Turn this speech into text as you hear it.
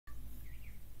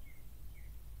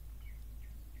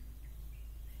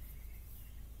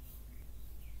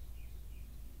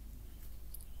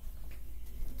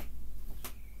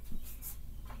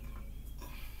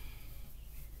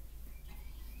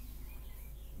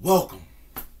Welcome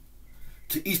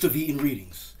to East of Eden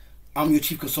Readings. I'm your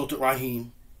Chief Consultant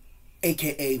Raheem,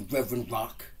 aka Reverend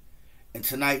Rock, and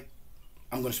tonight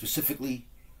I'm going to specifically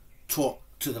talk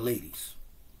to the ladies.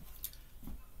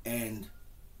 And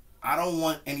I don't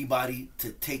want anybody to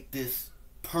take this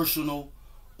personal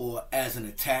or as an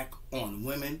attack on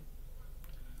women,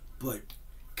 but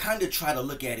kind of try to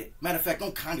look at it. Matter of fact,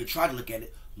 don't kind of try to look at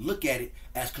it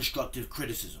as constructive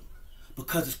criticism,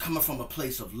 because it's coming from a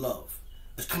place of love.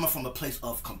 It's coming from a place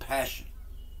of compassion.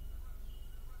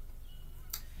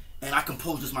 And I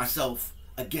composed this myself,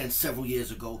 again, several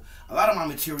years ago. A lot of my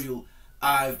material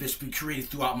I've been creating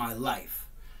throughout my life.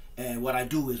 And what I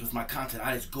do is, with my content,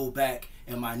 I just go back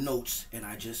in my notes and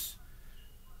I just,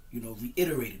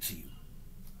 reiterate it to you.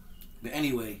 But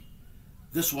anyway,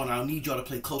 this one, I'll need y'all to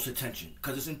pay close attention,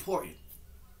 because it's important.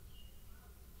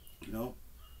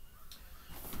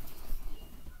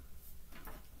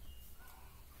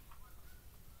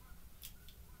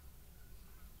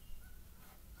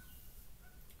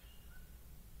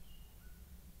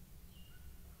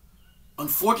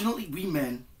 Unfortunately, we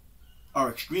men are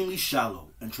extremely shallow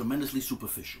and tremendously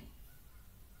superficial.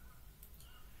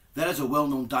 That is a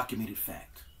well-known documented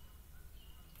fact.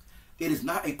 It is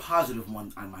not a positive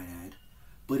one, I might add,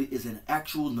 but it is an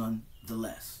actual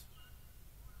nonetheless.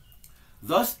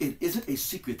 Thus, it isn't a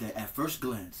secret that at first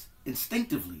glance,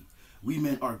 instinctively, we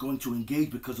men are going to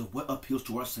engage because of what appeals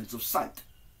to our sense of sight.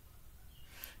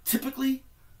 Typically,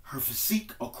 her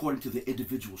physique according to the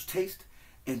individual's taste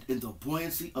and in the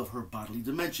buoyancy of her bodily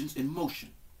dimensions in motion.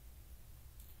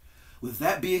 With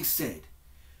that being said,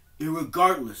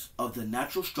 irregardless of the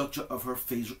natural structure of her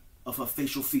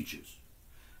facial features,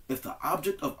 if the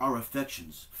object of our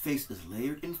affections' face is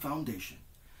layered in foundation,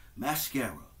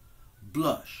 mascara,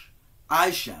 blush,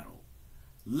 eyeshadow,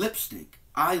 lipstick,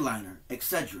 eyeliner,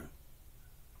 etc.,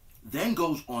 then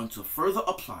goes on to further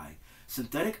apply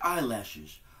synthetic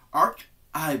eyelashes, arched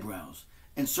eyebrows,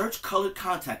 inserts colored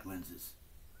contact lenses,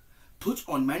 puts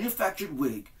on manufactured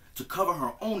wig to cover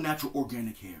her own natural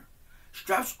organic hair,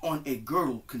 straps on a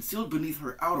girdle concealed beneath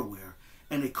her outerwear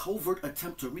in a covert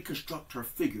attempt to reconstruct her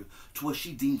figure to what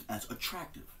she deems as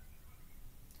attractive,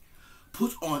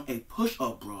 puts on a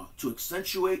push-up bra to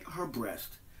accentuate her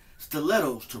breast,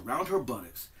 stilettos to round her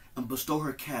buttocks and bestow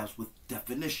her calves with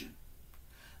definition,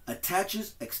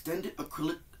 attaches extended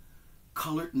acrylic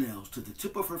colored nails to the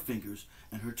tip of her fingers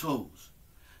and her toes,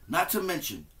 not to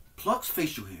mention plucks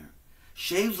facial hair,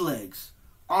 shaves legs,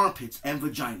 armpits, and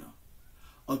vagina,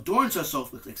 adorns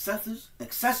herself with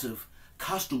excessive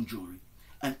costume jewelry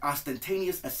and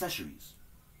ostentatious accessories.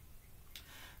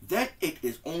 Then it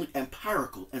is only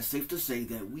empirical and safe to say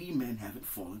that we men haven't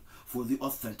fallen for the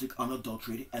authentic,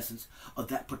 unadulterated essence of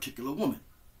that particular woman.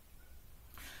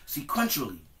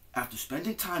 Sequentially, after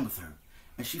spending time with her,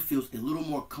 and she feels a little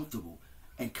more comfortable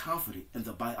and confident in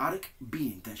the biotic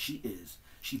being that she is,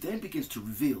 she then begins to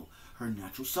reveal her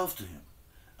natural self to him.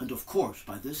 And of course,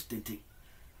 by this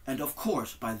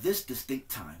distinct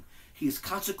time, he is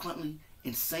consequently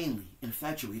insanely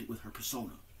infatuated with her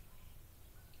persona.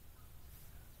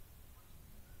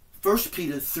 1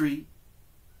 Peter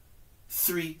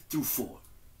 3:3-4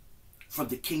 from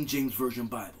the King James Version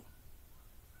Bible.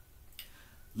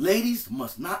 Ladies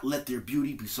must not let their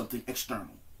beauty be something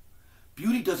external.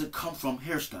 Beauty doesn't come from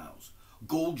hairstyles,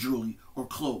 gold jewelry, or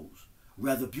clothes.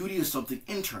 Rather, beauty is something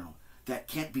internal that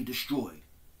can't be destroyed,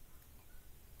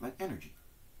 like energy.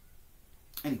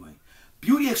 Anyway,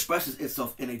 beauty expresses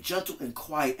itself in a gentle and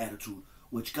quiet attitude,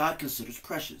 which God considers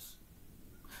precious.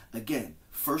 Again,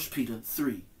 1 Peter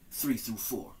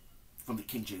 3:3-4 from the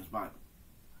King James Bible.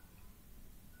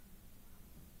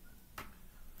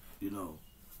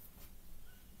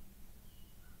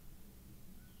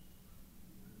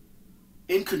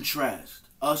 In contrast,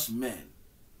 us men,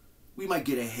 we might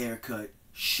get a haircut,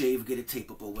 shave, get a tape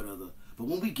up or whatever, but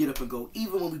when we get up and go,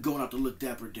 even when we're going out to look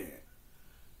dapper dad,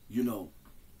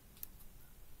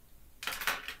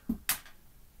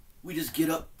 we just get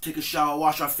up, take a shower,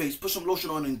 wash our face, put some lotion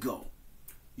on and go.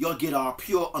 Y'all get our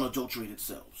pure, unadulterated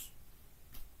selves.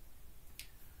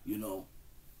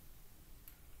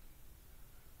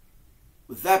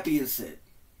 With that being said,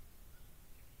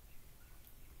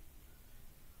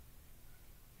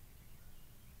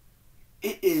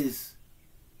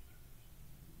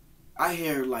 I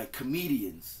hear like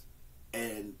comedians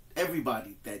and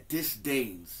everybody that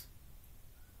disdains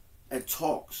and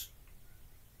talks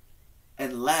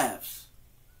and laughs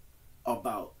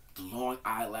about the long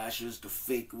eyelashes, the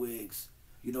fake wigs.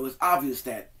 It's obvious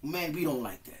that, man, we don't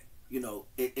like that.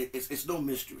 It's no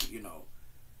mystery,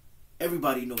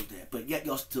 Everybody knows that, but yet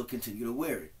y'all still continue to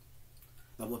wear it.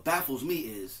 Now, what baffles me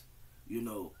is,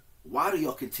 why do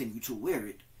y'all continue to wear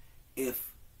it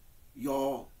if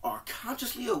y'all are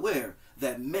consciously aware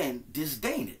that men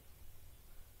disdain it?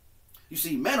 You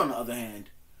see, men, on the other hand,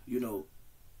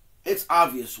 it's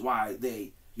obvious why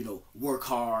they, work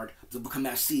hard to become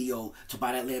that CEO, to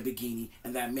buy that Lamborghini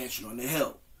and that mansion on the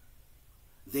hill.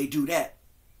 They do that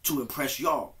to impress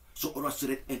y'all,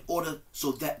 in order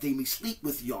so that they may sleep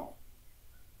with y'all.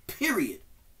 Period.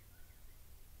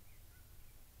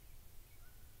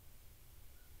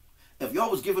 If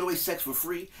y'all was giving away sex for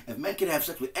free, if men could have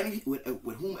sex with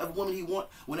whomever woman he want,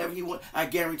 whenever he want, I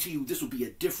guarantee you this would be a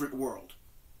different world.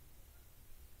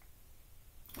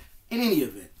 In any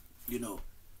event,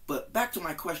 But back to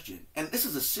my question, and this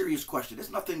is a serious question.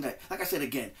 It's nothing that, like I said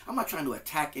again, I'm not trying to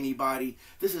attack anybody.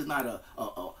 This is not a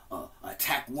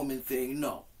attack woman thing.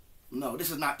 No, this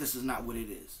is not what it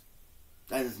is.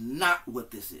 That is not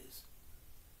what this is.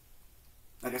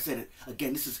 Like I said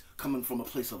again, this is coming from a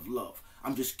place of love.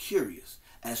 I'm just curious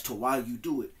as to why you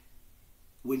do it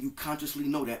when you consciously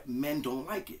know that men don't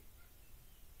like it.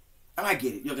 And I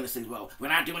get it. You're gonna say, well, we're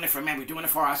not doing it for men. We're doing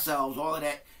it for ourselves. All of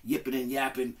that yipping and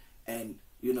yapping and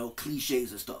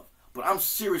cliches and stuff. But I'm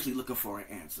seriously looking for an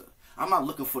answer. I'm not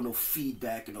looking for no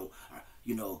feedback and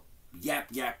no, yap.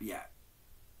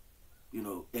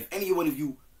 If any one of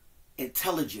you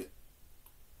intelligent,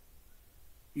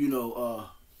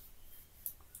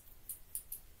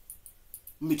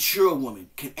 mature woman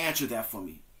can answer that for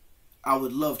me, I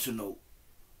would love to know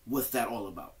what's that all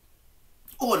about.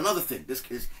 Oh, and another thing, this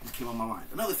came on my mind.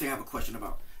 Another thing I have a question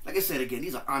about. Like I said again,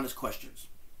 these are honest questions.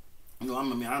 I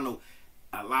don't know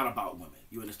a lot about women.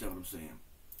 You understand what I'm saying?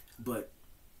 But,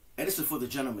 and this is for the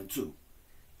gentleman too.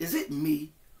 Is it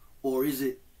me, or is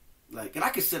it like, and I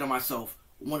consider myself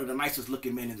one of the nicest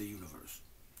looking men in the universe.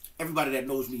 Everybody that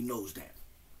knows me knows that.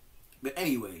 But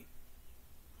anyway,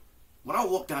 when I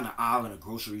walk down the aisle in a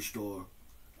grocery store,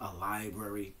 a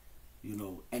library,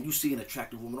 and you see an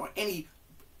attractive woman, or any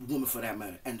woman for that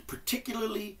matter, and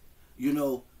particularly,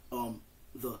 the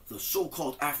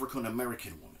so-called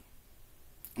African-American woman.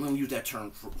 I'm going to use that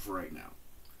term for right now.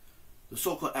 The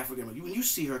so-called African-American. When you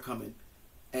see her coming,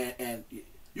 and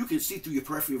you can see through your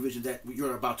peripheral vision that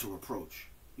you're about to approach,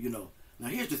 Now,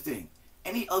 here's the thing.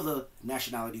 Any other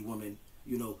nationality woman,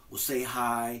 will say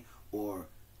hi or,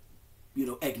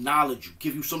 acknowledge you,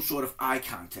 give you some sort of eye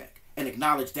contact, and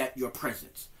acknowledge that your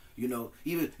presence.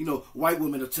 Even, white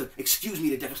women are to excuse me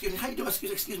to death. Excuse me, how you doing?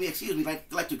 Excuse me.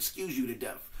 Like to excuse you to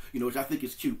death, which I think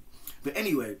is cute. But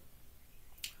anyway,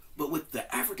 but with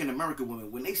the African-American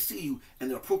women, when they see you and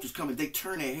the approach is coming, they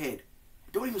turn their head.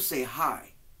 Don't even say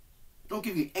hi. Don't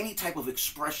give you any type of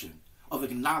expression of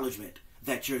acknowledgement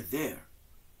that you're there.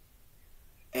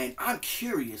 And I'm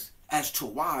curious as to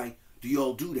why do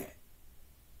y'all do that?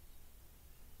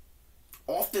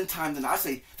 Oftentimes, and I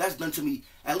say that's done to me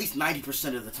at least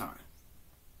 90% of the time.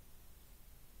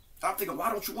 I'm thinking,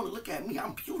 why don't you want to look at me?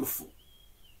 I'm beautiful.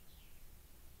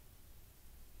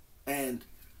 And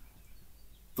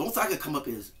the only thing I could come up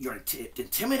is you're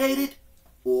intimidated,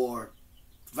 or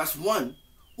that's one,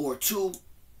 or two,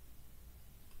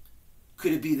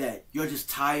 could it be that you're just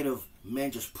tired of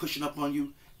men just pushing up on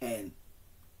you, and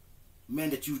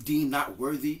men that you deem not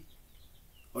worthy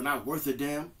or not worth a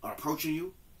damn are approaching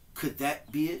you? Could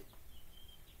that be it?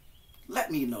 Let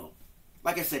me know.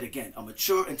 Like I said again, a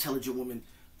mature, intelligent woman,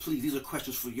 please, these are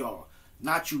questions for y'all.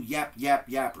 Not you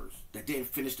yappers that didn't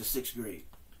finish the 6th grade.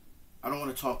 I don't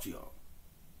want to talk to y'all.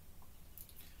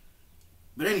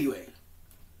 But anyway,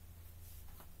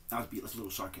 that's a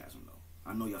little sarcasm though.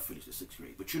 I know y'all finished the 6th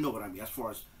grade, but you know what I mean.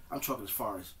 I'm talking as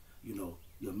far as,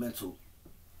 your mental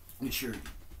maturity.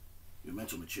 Your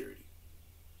mental maturity.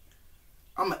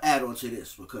 I'm going to add on to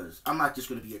this because I'm not just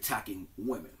going to be attacking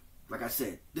women. Like I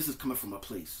said, this is coming from a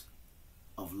place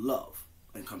of love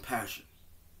and compassion.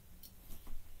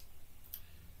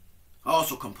 I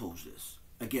also composed this,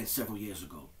 again, several years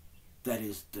ago. That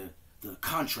is the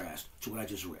contrast to what I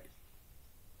just read.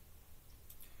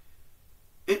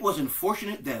 It was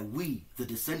unfortunate that we, the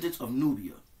descendants of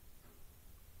Nubia,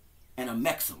 and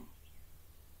Amexum,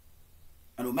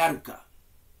 and Omaruka,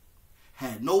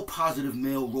 had no positive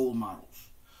male role models,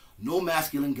 no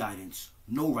masculine guidance,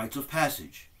 no rites of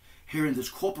passage here in this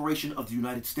corporation of the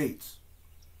United States.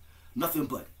 Nothing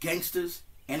but gangsters,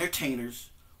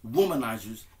 entertainers,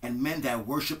 womanizers, and men that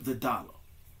worship the dollar.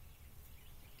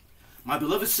 My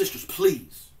beloved sisters,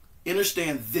 please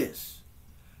understand this.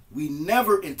 We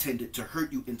never intended to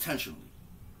hurt you intentionally.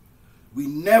 We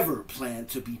never planned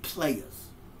to be players.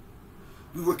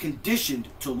 We were conditioned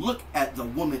to look at the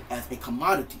woman as a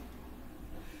commodity.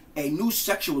 A new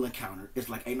sexual encounter is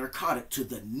like a narcotic to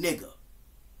the nigger.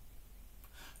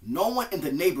 No one in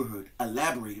the neighborhood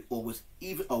elaborated or was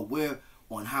even aware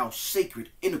on how sacred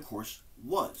intercourse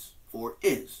was or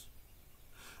is.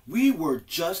 We were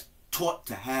just taught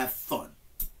to have fun.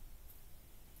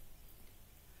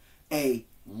 A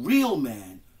real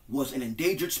man was an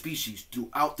endangered species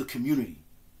throughout the community.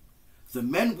 The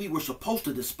men we were supposed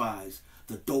to despise,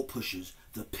 the dope pushers,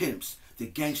 the pimps, the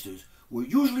gangsters, were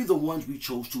usually the ones we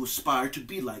chose to aspire to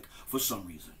be like for some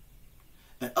reason.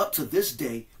 And up to this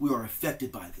day, we are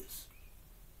affected by this.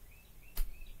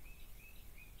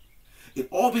 It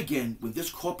all began when this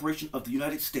corporation of the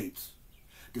United States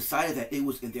decided that it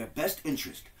was in their best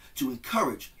interest to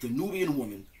encourage the Nubian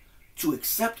woman to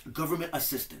accept government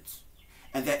assistance,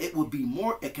 and that it would be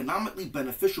more economically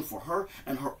beneficial for her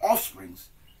and her offspring's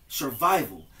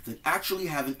survival than actually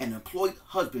having an employed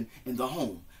husband in the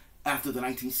home after the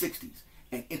 1960s,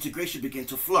 and integration began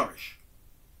to flourish.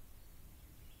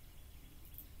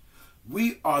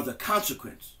 We are the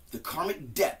consequence, the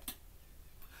karmic debt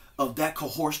of that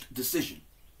coerced decision.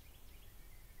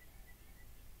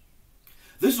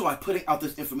 This is why putting out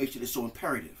this information is so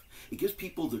imperative. It gives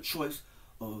people the choice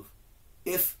of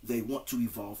if they want to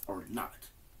evolve or not.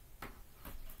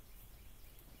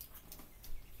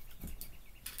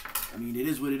 I mean, it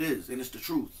is what it is, and it's the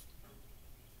truth.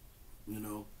 You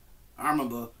know, I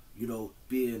remember,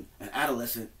 being an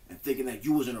adolescent and thinking that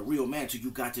you wasn't a real man till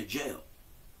you got to jail.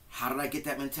 How did I get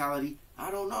that mentality? I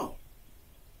don't know.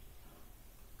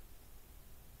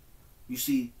 You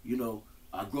see,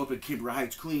 I grew up in Kimber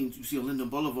Heights, Queens. You see on Linden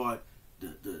Boulevard,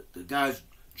 the guys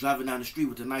driving down the street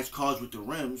with the nice cars with the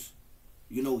rims,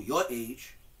 your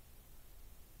age.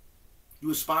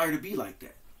 You aspire to be like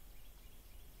that.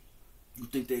 You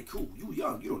think they're cool. You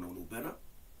young. You don't know no better.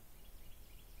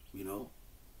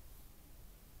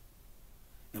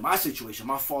 In my situation,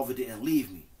 my father didn't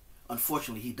leave me.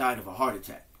 Unfortunately, he died of a heart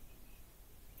attack.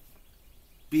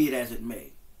 Be it as it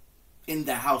may, in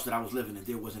the house that I was living in,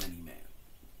 there wasn't any man.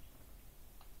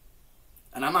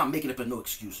 And I'm not making up no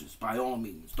excuses, by all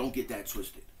means. Don't get that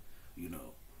twisted,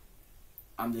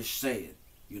 I'm just saying,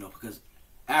 because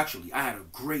actually I had a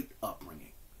great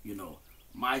upbringing,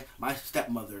 My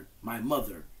stepmother, my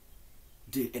mother,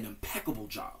 did an impeccable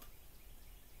job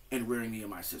in rearing me and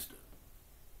my sister.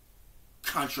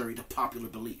 Contrary to popular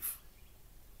belief.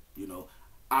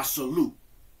 I salute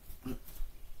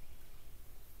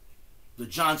the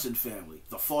Johnson family,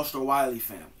 the Foster Wiley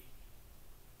family.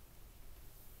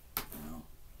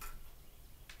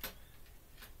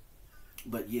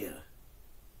 But yeah.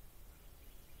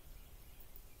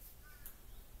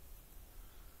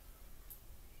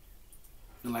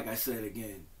 And like I said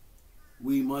again,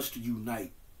 we must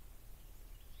unite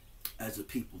as a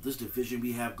people. This division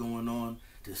we have going on,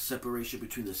 this separation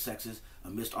between the sexes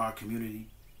amidst our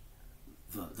community,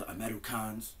 the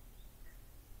Americans,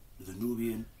 the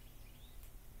Nubian,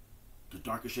 the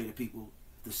darker shaded people,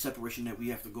 the separation that we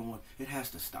have to go on, it has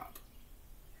to stop.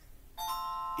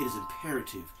 It is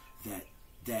imperative that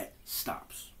that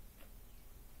stops.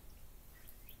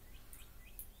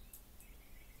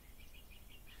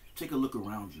 Take a look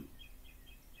around you.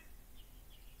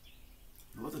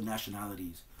 Other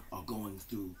nationalities are going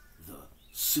through the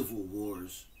civil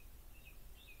wars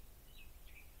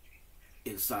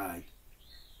inside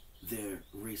their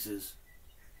racist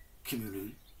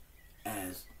community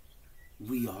as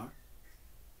we are.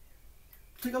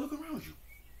 Take a look around you.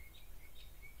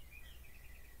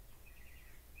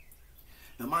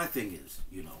 Now my thing is,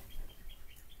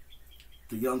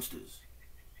 the youngsters,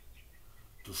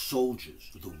 the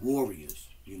soldiers, the warriors,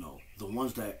 the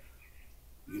ones that,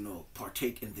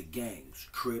 partake in the gangs,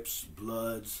 Crips,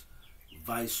 Bloods,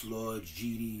 Vice Lords,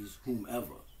 GDs,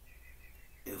 whomever.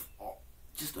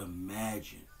 Just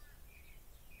imagine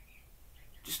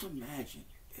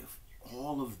if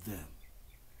all of them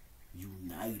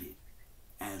united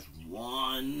as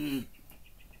one,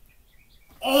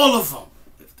 all of them.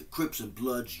 If the Crips and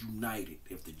Bloods united,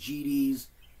 if the GDs,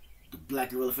 the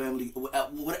Black Guerrilla Family,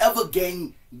 whatever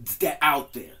gang that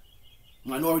out there,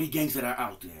 minority gangs that are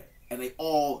out there, and they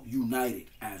all united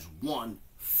as one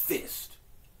fist.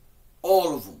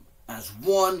 All of them as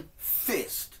one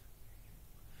fist.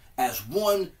 As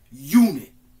one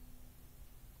unit.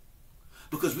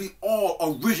 Because we all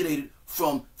originated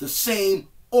from the same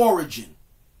origin.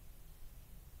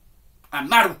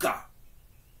 America.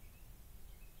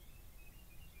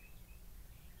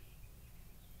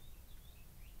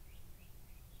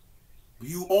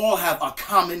 You all have a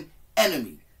common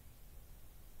enemy.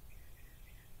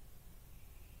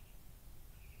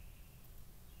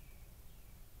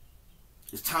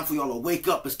 It's time for y'all to wake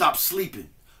up and stop sleeping.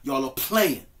 Y'all are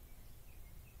playing.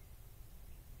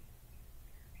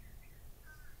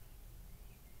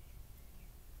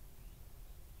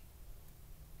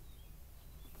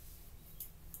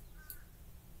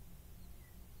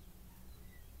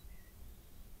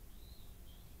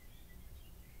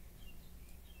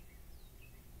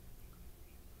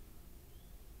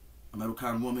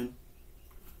 Capricorn woman,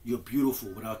 you're beautiful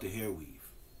without the hair weave.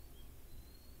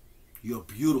 You're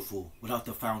beautiful without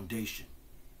the foundation.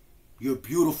 You're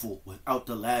beautiful without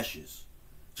the lashes.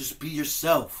 Just be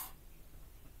yourself.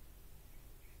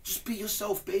 Just be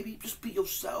yourself, baby. Just be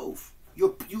yourself.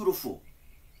 You're beautiful.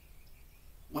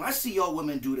 When I see y'all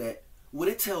women do that, what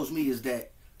it tells me is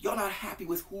that y'all not happy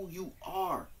with who you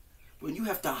are. When you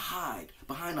have to hide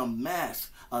behind a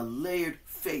mask, a layered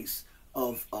face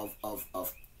of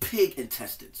pig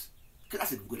intestines. Because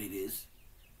that's what it is.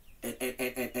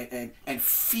 And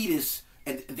fetus,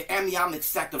 and the amniotic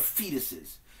sac of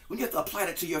fetuses. When you have to apply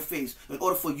that to your face in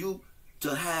order for you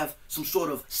to have some sort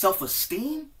of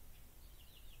self-esteem,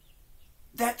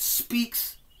 that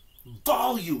speaks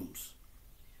volumes.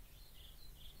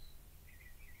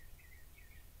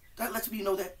 That lets me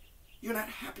know that you're not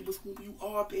happy with who you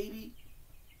are, baby.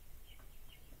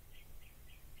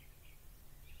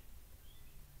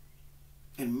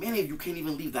 And many of you can't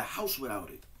even leave the house without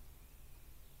it.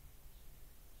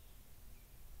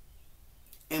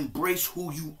 Embrace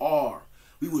who you are.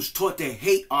 We was taught to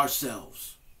hate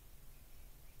ourselves.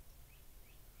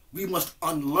 We must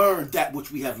unlearn that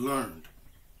which we have learned.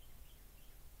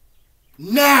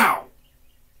 Now!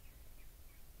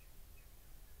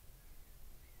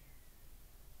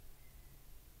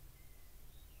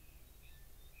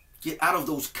 Get out of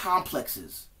those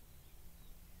complexes.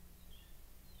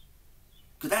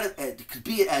 Because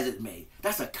be it as it may,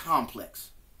 that's a complex.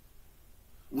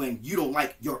 When you don't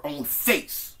like your own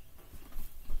face.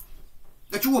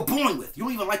 That you were born with. You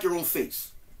don't even like your own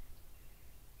face.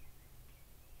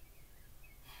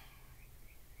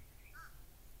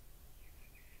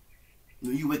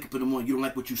 When you wake up in the morning, you don't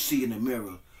like what you see in the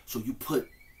mirror, so you put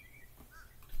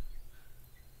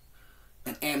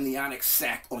an amniotic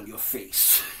sac on your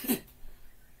face.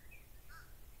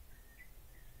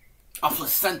 A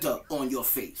placenta on your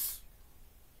face.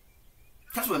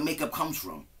 That's where makeup comes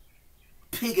from.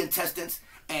 Pig intestines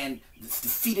and the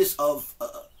fetus of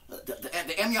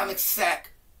the amniotic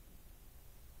sac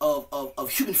of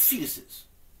human fetuses.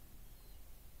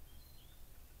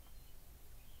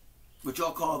 What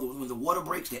y'all call when the water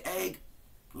breaks, the egg,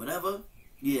 whatever.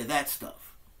 Yeah, that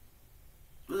stuff.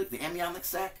 Really, the amniotic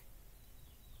sac.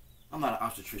 I'm not an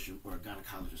obstetrician or a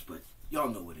gynecologist, but y'all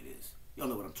know what it is. Y'all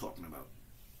know what I'm talking about.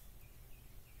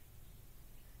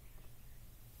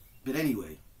 But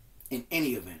anyway, in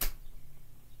any event,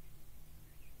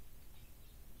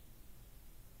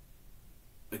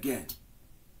 again,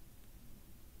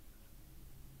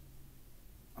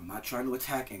 I'm not trying to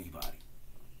attack anybody.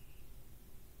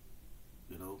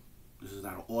 You know, this is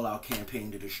not an all-out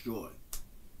campaign to destroy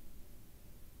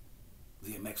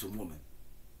the Mexican woman.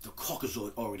 The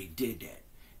Caucasoid already did that.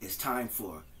 It's time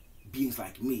for beings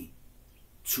like me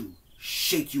to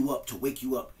shake you up, to wake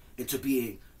you up into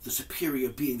being the superior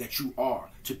being that you are,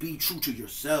 to be true to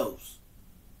yourselves,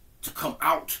 to come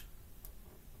out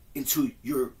into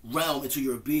your realm, into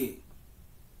your being.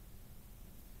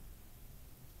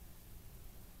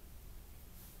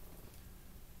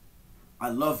 I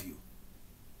love you,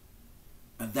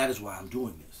 and that is why I'm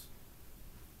doing this.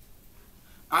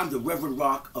 I'm the Reverend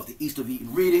Rock of the East of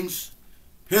Eden Readings.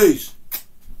 Peace.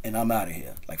 And I'm out of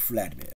here like Vladimir.